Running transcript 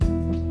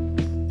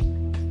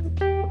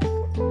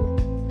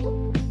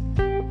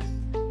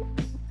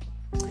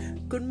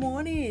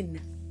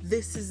morning.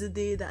 This is the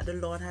day that the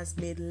Lord has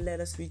made. Let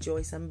us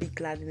rejoice and be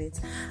glad in it.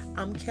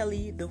 I'm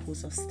Kelly, the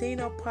host of Staying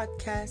Up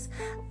Podcast.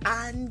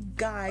 And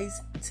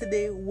guys,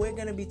 today we're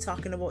going to be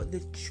talking about the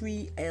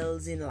 3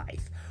 L's in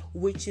life,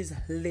 which is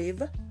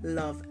live,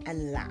 love,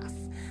 and laugh.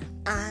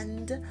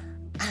 And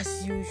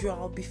as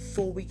usual,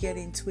 before we get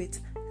into it,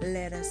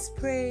 let us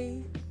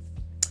pray.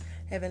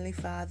 Heavenly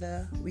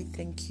Father, we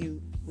thank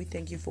you. We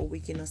thank you for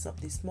waking us up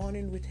this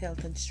morning with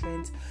health and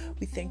strength.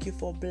 We thank you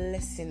for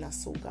blessing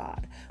us, oh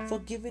God, for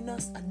giving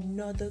us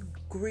another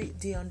great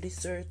day on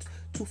this earth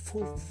to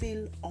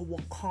fulfill our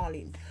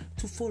calling,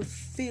 to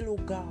fulfill, oh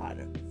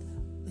God,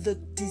 the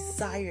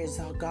desires,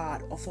 oh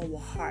God, of our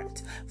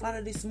heart.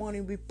 Father, this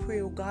morning we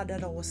pray, oh God,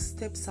 that our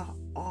steps are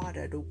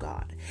ordered, oh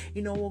God,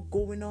 in our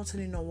going out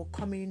and in our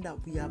coming in, that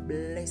we are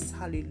blessed,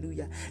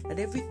 hallelujah, that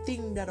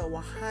everything that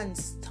our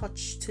hands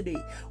touch today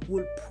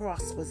will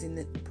prosper in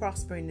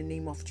the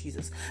name of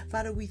Jesus.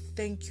 Father, we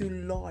thank you,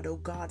 Lord, oh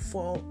God,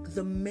 for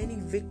the many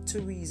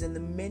victories and the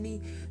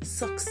many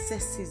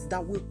successes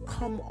that will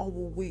come our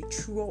way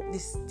throughout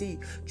this day,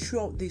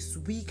 throughout this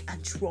week,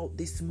 and throughout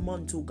this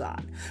month, oh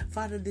God.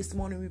 Father, this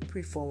morning we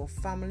pray for our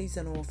families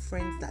and our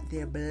friends that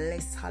they are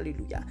blessed,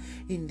 hallelujah,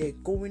 in their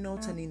going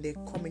out and in their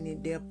coming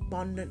in. They're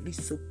abundantly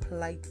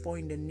supplied for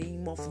in the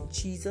name of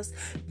Jesus.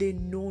 They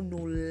know no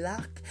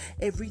lack.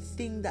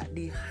 Everything that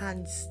their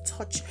hands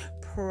touch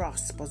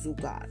prospers, oh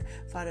God.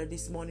 Father,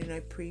 this morning I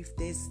pray, if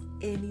there's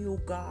any, oh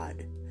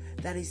God,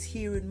 that is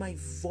hearing my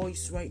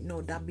voice right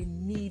now, that may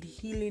need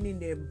healing in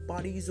their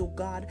bodies, oh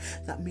God,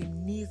 that may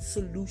need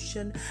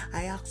solution,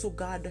 I ask, oh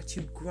God, that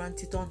you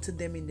grant it unto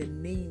them in the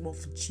name of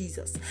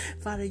Jesus.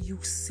 Father, you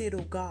said,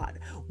 oh God,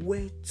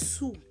 where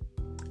 2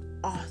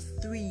 or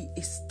 3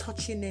 is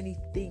touching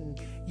anything,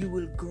 you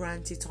will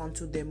grant it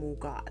unto them, oh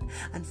God.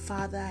 And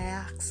Father, I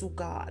ask, oh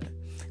God,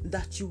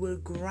 that you will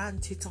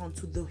grant it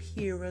unto the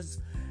hearers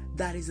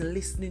that is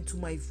listening to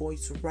my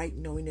voice right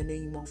now in the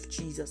name of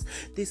Jesus.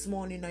 This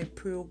morning I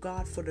pray, oh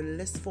God, for the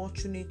less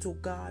fortunate, oh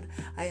God.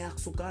 I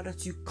ask, oh God,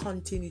 that you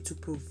continue to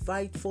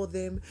provide for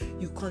them.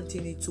 You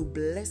continue to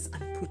bless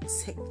and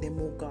protect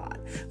them, oh God.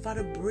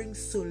 Father, bring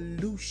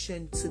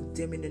solution to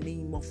them in the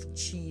name of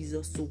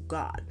Jesus, oh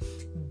God.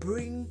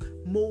 Bring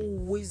more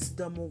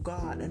wisdom, oh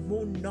God, and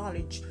more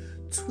knowledge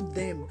to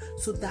them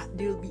so that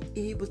they'll be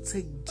able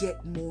to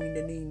get more in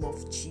the name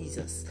of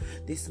Jesus.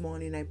 This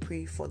morning I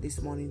pray for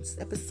this morning's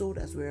episode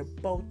as we're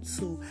about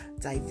to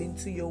dive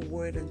into your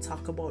word and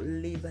talk about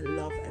live,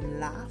 love,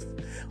 and laugh.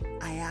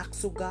 I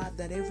ask, oh God,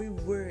 that every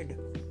word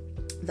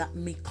that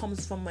may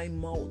comes from my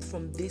mouth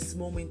from this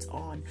moment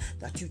on,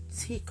 that you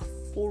take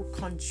full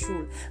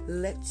control.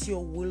 Let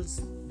your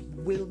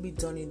will be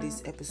done in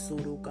this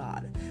episode, oh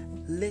God.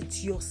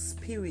 Let your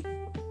spirit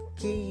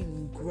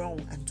gain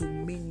ground and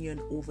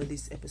dominion over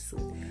this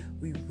episode.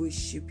 We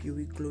worship you,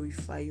 we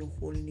glorify your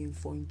holy name,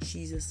 for in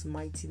Jesus'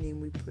 mighty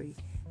name we pray.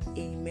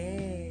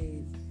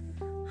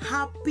 Amen.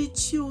 Happy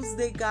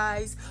Tuesday,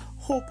 guys.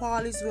 Hope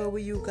all is well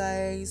with you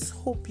guys.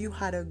 Hope you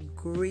had a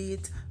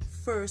great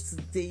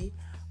first day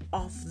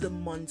of the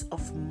month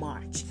of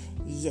March.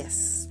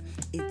 Yes,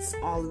 it's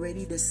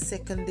already the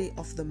second day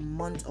of the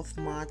month of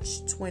March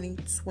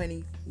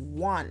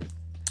 2021.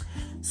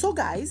 So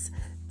guys,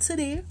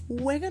 today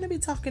we're going to be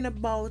talking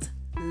about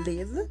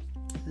live,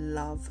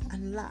 love,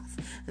 and laugh.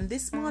 And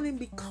this morning,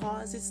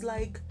 because it's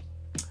like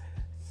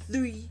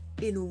 3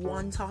 in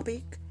 1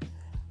 topic,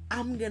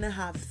 I'm going to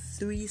have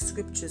 3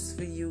 scriptures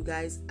for you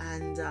guys.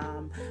 And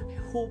I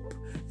hope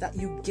that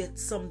you get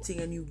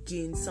something and you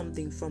gain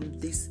something from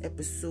this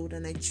episode.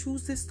 And I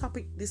choose this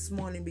topic this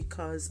morning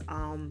because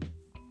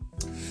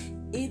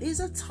it is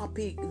a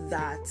topic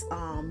that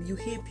you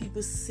hear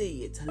people say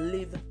it: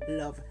 live,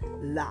 love,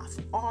 laugh.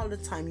 All the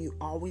time you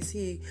always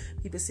hear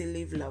people say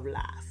live, love,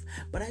 laugh.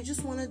 But I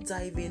just want to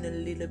dive in a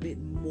little bit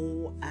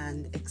more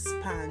and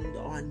expand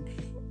on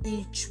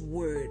each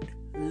word: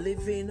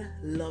 living,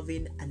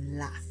 loving, and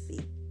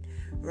laughing,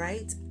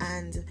 right?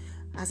 And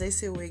as I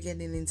say, we're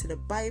getting into the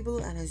Bible,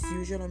 and as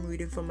usual, I'm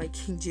reading from my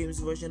King James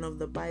Version of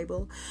the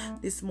Bible.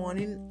 This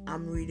morning,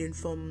 I'm reading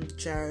from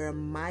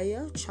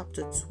Jeremiah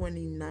chapter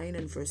 29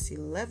 and verse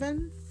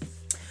 11.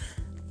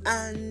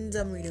 And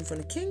I'm reading from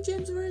the King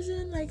James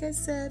Version, like I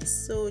said.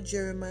 So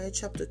Jeremiah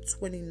chapter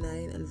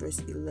 29 and verse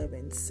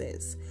 11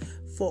 says,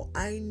 "For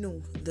I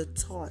know the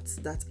thoughts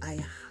that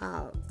I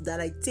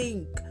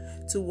think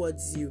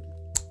towards you,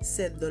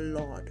 said the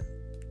Lord,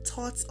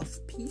 thoughts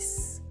of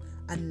peace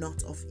and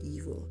not of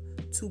evil,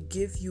 to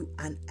give you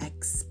an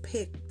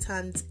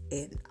expectant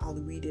end." I'll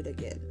read it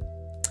again.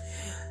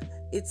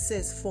 It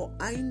says, "For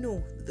I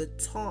know the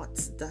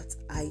thoughts that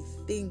I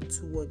think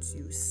towards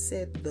you,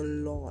 said the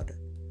Lord,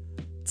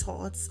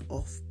 thoughts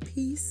of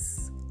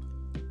peace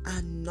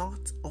and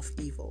not of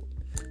evil,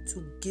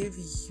 to give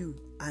you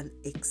an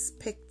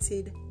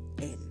expected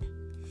end."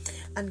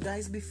 And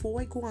guys, before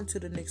I go on to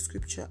the next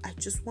scripture, I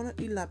just want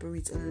to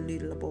elaborate a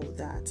little about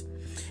that.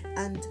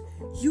 And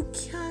you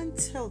can't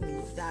tell me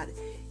that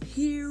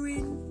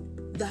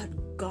hearing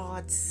that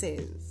God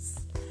says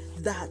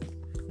that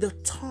the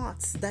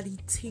thoughts that he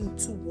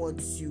thinks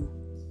towards you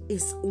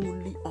is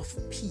only of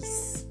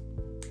peace.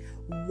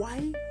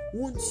 Why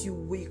won't you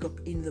wake up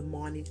in the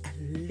morning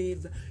and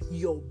live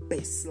your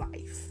best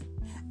life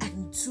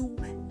and do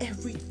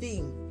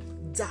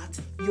everything that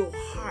your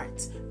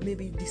heart may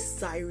be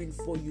desiring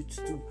for you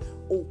to do?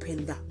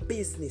 Open that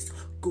business,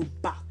 go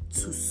back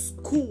to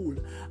school,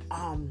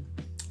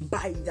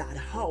 buy that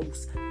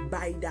house,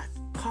 buy that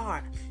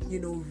car,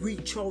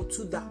 reach out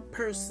to that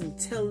person,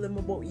 tell them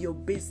about your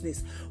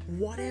business,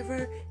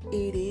 whatever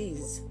it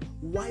is.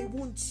 Why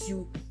won't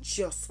you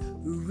just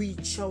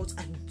reach out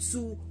and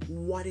do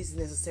what is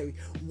necessary?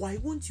 Why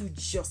won't you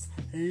just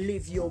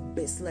live your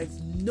best life,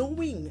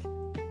 knowing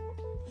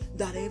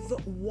that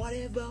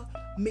whatever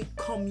may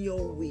come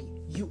your way,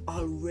 you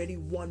already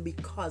won,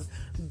 because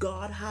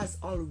God has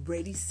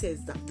already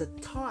said that the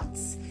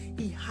thoughts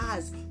He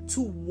has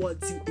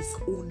towards you is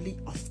only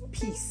of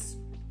peace.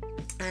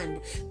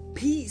 And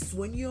peace,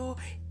 when you're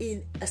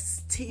in a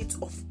state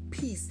of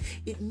peace,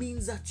 it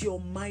means that your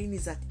mind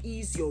is at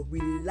ease, you're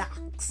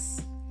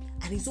relaxed.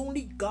 And it's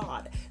only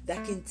God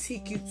that can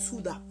take you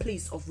to that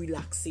place of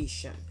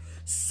relaxation.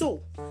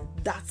 So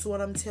that's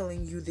what I'm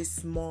telling you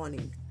this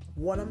morning.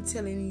 What I'm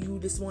telling you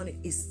this morning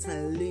is to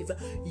live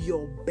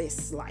your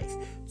best life,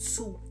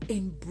 to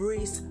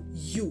embrace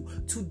you,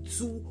 to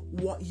do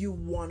what you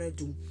want to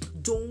do.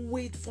 Don't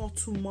wait for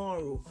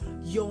tomorrow.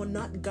 You're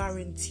not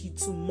guaranteed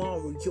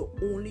tomorrow. You're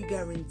only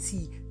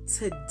guaranteed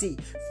today.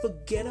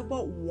 Forget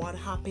about what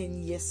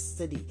happened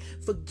yesterday.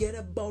 Forget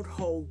about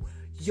how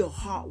your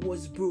heart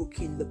was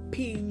broken, the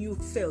pain you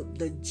felt,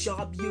 the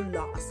job you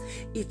lost.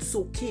 It's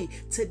okay.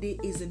 Today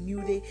is a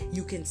new day.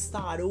 You can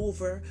start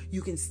over.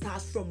 You can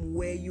start from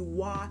where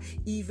you are,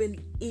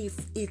 even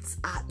if it's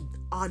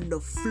on the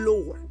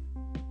floor.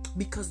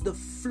 Because the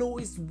floor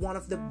is one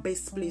of the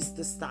best places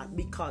to start,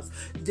 because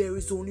there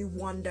is only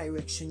one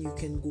direction you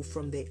can go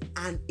from there,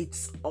 and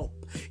it's up.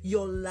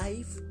 Your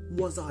life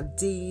was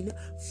ordained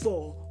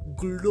for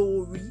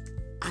glory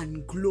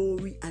and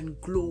glory and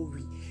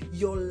glory.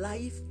 Your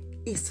life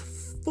is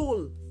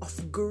full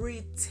of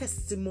great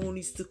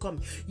testimonies to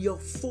come. You're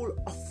full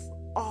of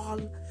all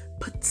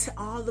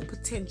the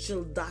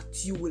potential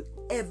that you will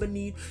ever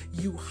need.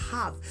 You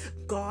have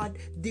God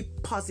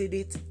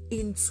deposited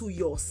into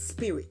your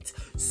spirit.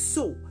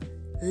 So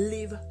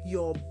live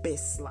your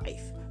best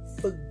life.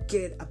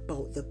 Forget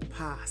about the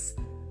past.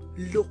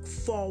 Look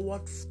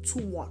forward to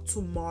what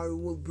tomorrow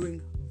will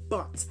bring,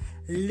 but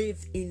live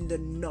in the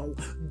now.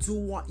 Do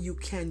what you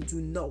can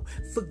do now.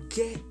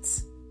 Forget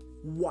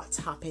what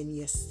happened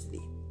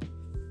yesterday.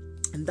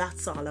 And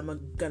that's all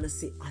I'm gonna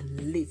say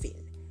on living.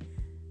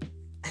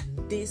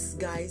 And this,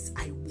 guys,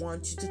 I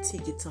want you to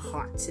take it to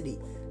heart today.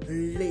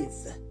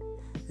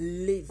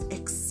 Live,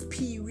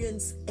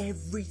 experience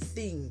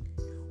everything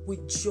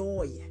with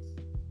joy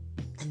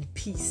and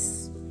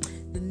peace.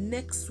 The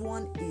next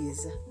one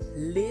is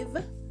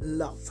live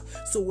love.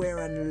 So we're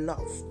on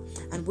love,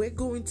 and we're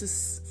going to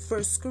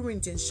 1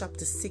 Corinthians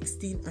chapter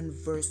 16 and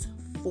verse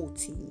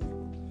 14.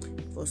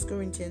 1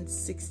 Corinthians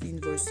 16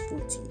 verse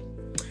 14,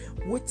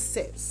 which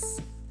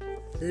says,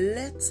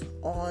 let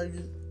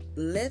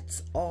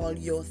all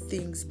your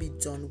things be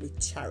done with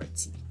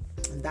charity.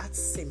 And that's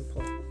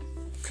simple.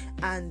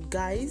 And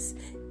guys,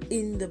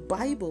 in the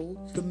Bible,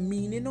 the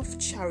meaning of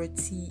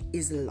charity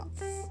is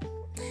love.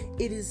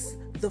 It is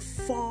the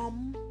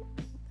form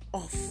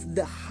of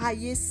the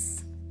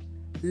highest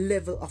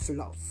level of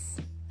love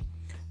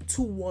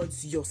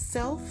towards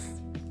yourself,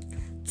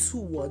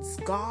 towards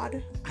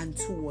God, and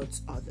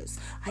towards others.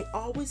 I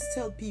always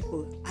tell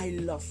people I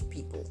love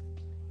people.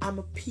 I'm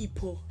a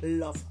people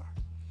lover.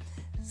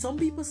 Some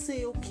people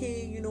say,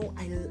 okay,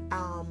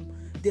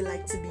 they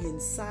like to be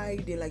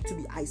inside, they like to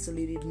be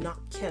isolated. Not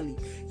Kelly.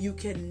 You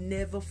can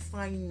never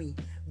find me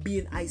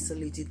being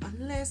isolated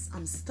unless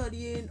I'm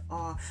studying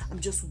or I'm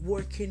just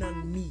working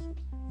on me.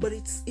 But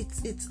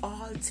it's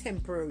all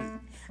temporary.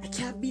 I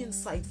can't be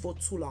inside for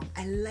too long.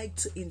 I like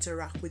to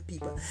interact with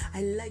people.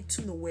 I like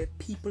to know where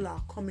people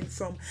are coming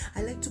from.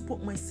 I like to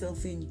put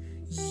myself in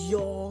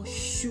your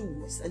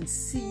shoes and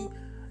see,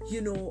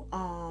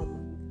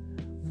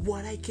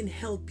 what I can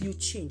help you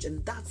change.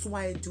 And that's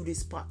why I do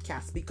this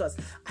podcast, because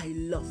I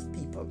love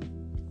people.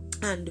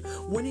 And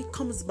when it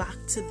comes back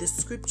to the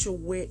scripture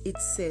where it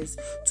says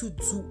to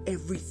do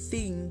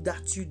everything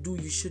that you do,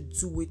 you should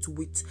do it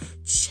with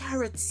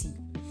charity.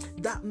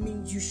 That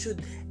means you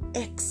should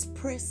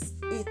express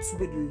it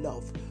with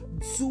love.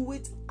 Do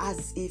it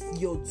as if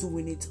you're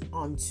doing it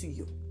unto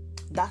you.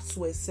 That's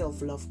where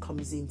self-love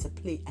comes into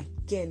play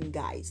again,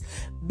 guys,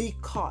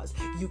 because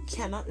you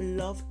cannot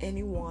love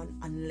anyone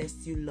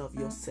unless you love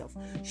yourself.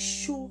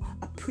 Show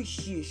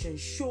appreciation,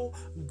 show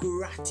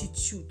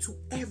gratitude to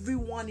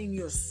everyone in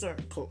your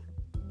circle.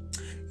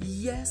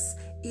 Yes,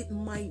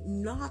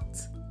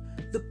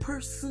 the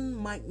person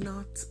might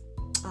not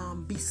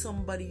be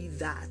somebody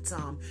that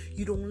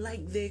you don't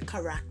like their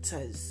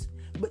characters,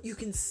 but you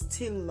can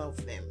still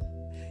love them.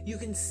 You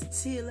can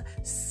still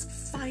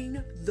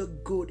find the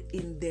good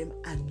in them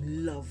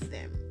and love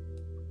them.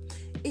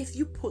 If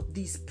you put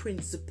these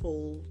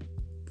principles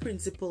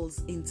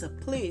into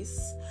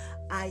place,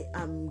 I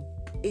am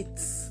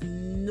it's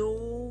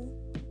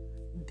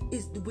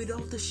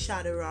without a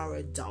shadow or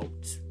a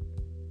doubt,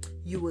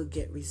 you will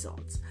get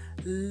results.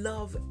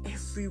 Love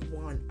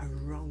everyone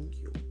around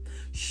you.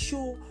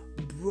 Show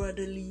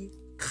brotherly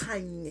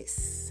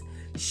kindness.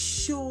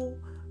 Show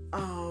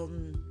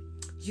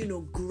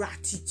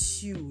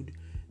gratitude.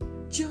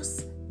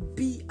 Just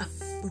be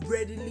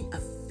readily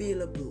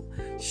available.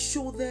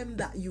 Show them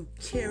that you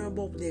care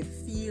about their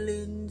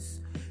feelings.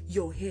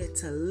 You're here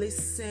to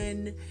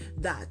listen,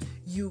 that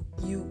you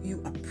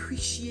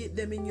appreciate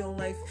them in your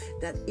life,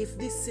 that if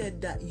they said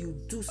that you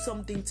do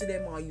something to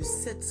them or you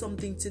said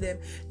something to them,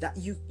 that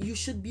you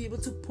should be able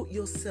to put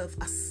yourself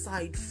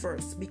aside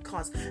first,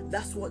 because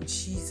that's what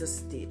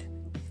Jesus did.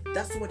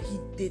 That's what he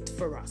did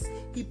for us.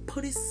 He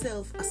put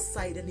himself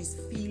aside and his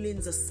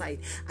feelings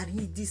aside, and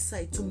he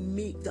decided to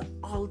make the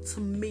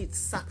ultimate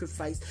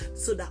sacrifice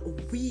so that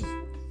we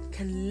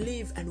can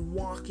live and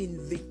walk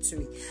in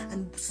victory.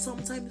 And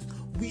sometimes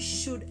we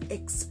should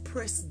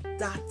express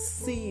that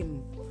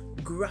same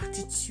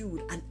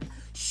gratitude and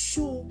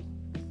show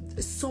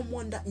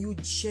someone that you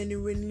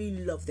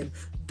genuinely love them.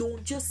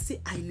 Don't just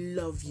say I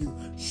love you.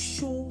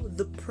 Show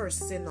the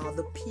person or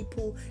the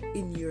people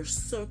in your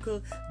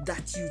circle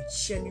that you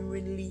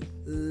genuinely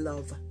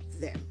love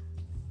them.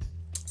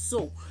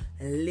 So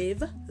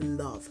live,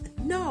 love.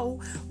 Now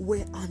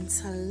we're on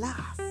to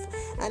laugh,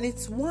 and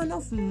it's one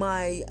of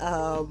my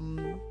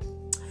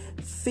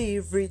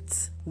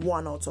favorite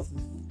one out of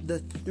the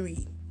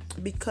three,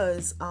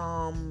 because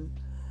I'm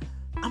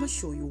gonna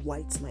show you why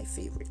it's my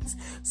favorite.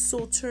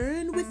 So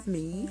turn with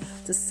me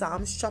to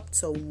Psalms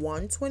chapter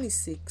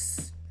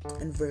 126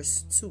 and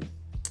verse 2.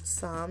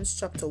 Psalms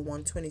chapter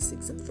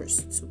 126 and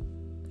verse 2.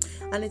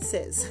 And it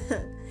says,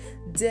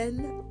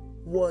 Then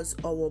was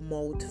our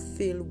mouth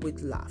filled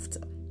with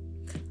laughter,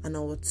 and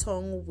our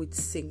tongue with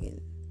singing.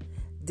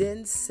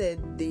 Then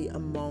said they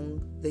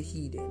among the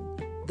heathen,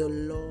 The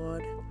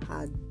Lord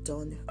had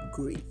done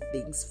great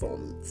things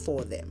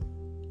for them.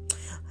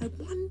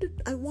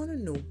 I want to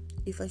know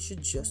if I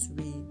should just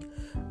read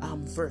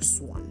verse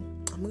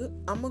 1.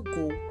 I'm gonna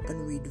go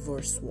and read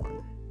verse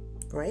 1,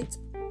 right?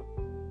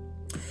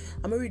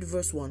 I'm going to read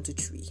verse 1 to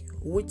 3,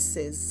 which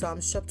says,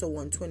 Psalms chapter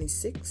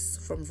 126,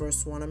 from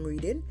verse 1 I'm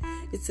reading.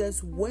 It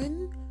says,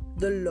 When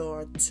the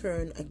Lord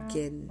turned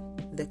again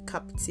the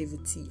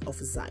captivity of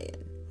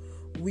Zion,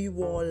 we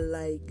were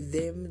like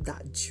them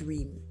that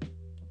dream.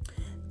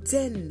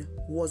 Then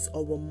was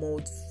our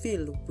mouth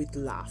filled with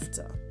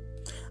laughter,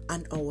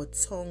 and our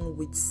tongue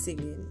with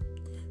singing.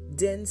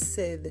 Then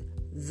said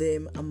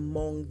them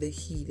among the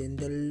heathen,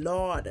 The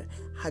Lord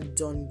had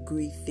done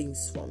great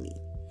things for me.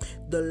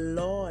 The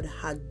Lord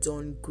had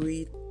done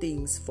great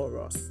things for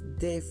us.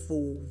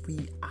 Therefore,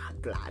 we are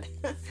glad.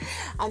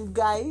 And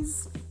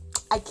guys,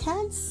 I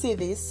can't say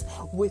this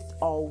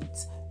without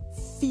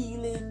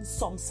feeling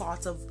some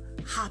sort of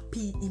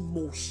happy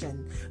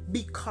emotion,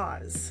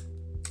 because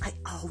I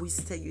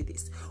always tell you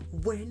this: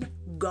 when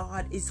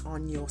God is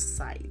on your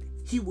side,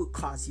 He will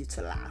cause you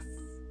to laugh.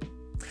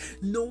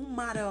 No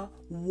matter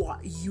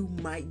what you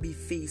might be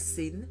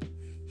facing,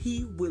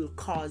 He will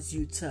cause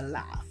you to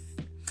laugh.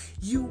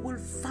 You will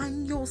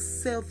find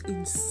yourself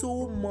in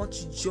so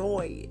much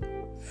joy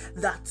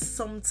that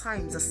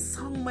sometimes a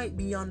song might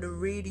be on the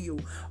radio,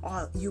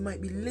 or you might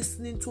be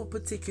listening to a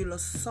particular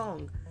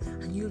song,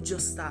 and you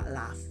just start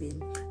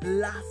laughing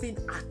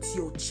at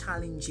your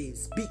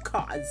challenges,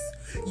 because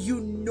you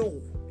know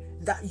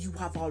that you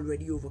have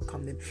already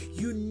overcome them.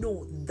 You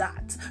know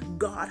that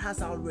God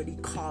has already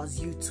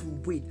caused you to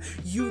win.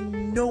 You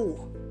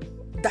know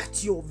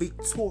that you're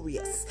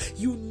victorious.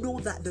 You know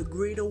that the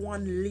greater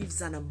one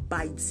lives and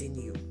abides in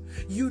you.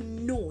 You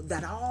know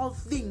that all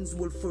things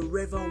will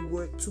forever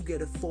work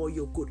together for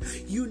your good.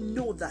 You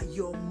know that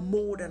you're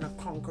more than a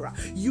conqueror.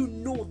 You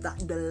know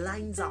that the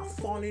lines are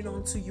falling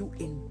onto you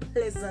in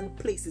pleasant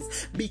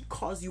places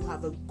because you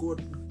have a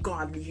good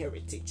godly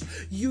heritage.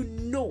 You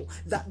know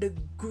that the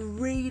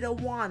greater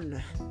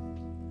one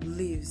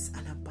lives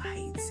and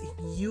abides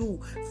in you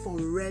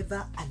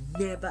forever and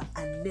never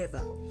and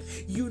never.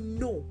 You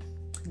know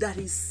that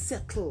is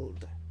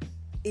settled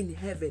in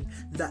heaven,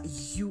 that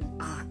you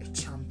are a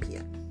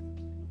champion.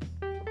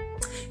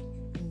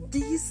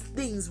 These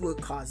things will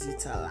cause you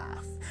to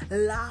laugh.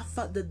 Laugh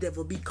at the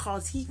devil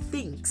because he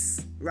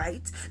thinks,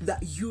 right,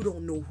 that you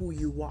don't know who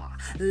you are.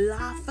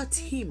 Laugh at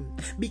him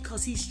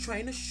because he's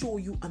trying to show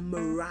you a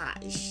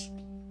mirage.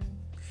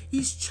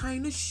 He's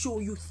trying to show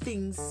you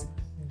things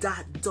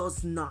that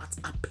does not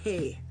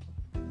appear.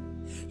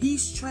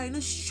 He's trying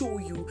to show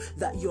you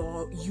that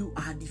you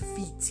are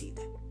defeated.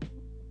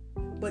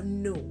 But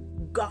no,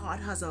 God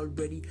has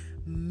already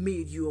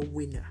made you a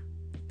winner.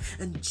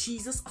 And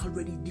Jesus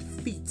already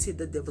defeated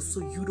the devil,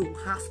 so you don't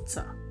have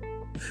to.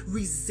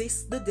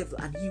 Resist the devil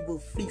and he will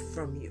flee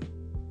from you.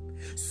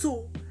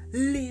 So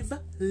live,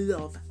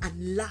 love,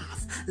 and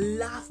laugh.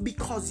 Laugh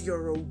because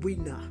you're a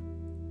winner.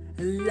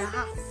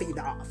 Laugh it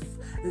off.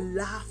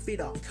 Laugh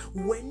it off.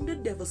 When the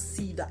devil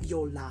see that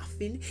you're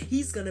laughing,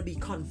 he's gonna be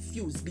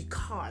confused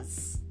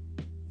because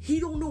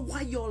he don't know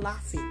why you're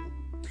laughing.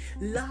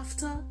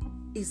 Laughter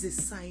is a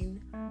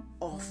sign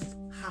of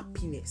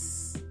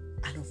happiness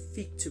and of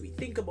victory.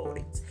 Think about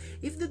it.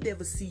 If the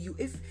devil see you,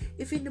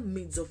 if in the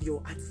midst of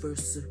your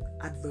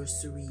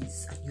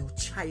adversaries and your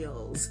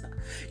trials,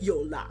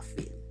 you're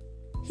laughing,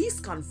 he's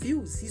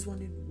confused. He's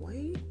wondering,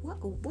 why?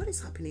 What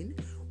is happening?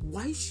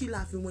 Why is she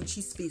laughing when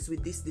she's faced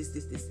with this?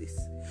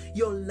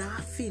 You're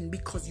laughing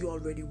because you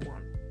already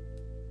won.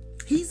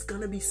 He's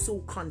gonna be so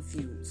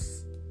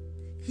confused.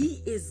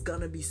 He is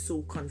gonna be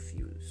so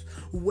confused.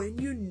 When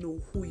you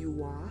know who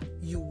you are,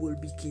 you will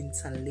begin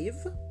to live,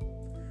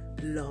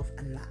 love,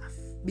 and laugh.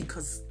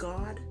 Because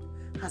God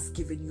has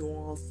given you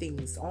all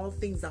things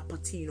that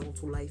pertain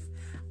unto life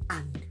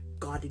and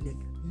God in it.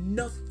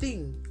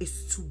 Nothing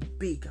is too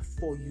big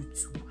for you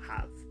to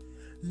have.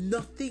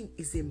 Nothing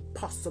is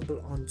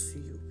impossible unto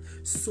you.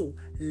 So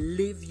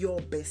live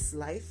your best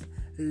life,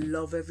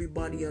 love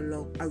everybody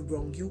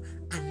around you,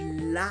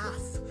 and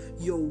laugh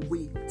your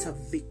way to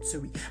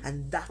victory.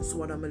 And that's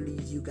what I'm gonna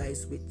leave you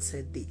guys with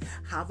today.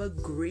 Have a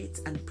great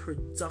and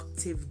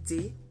productive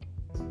day.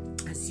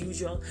 As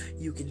usual,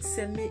 you can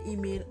send me an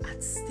email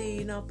at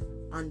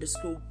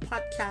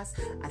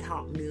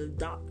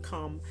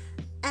stayingup_podcast@hotmail.com.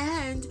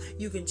 And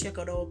you can check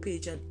out our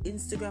page on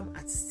Instagram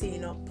at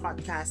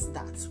stayinguppodcast.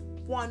 That's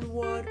one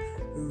word.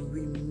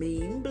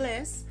 Remain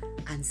blessed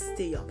and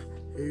stay up.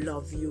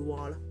 Love you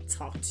all.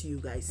 Talk to you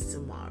guys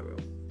tomorrow.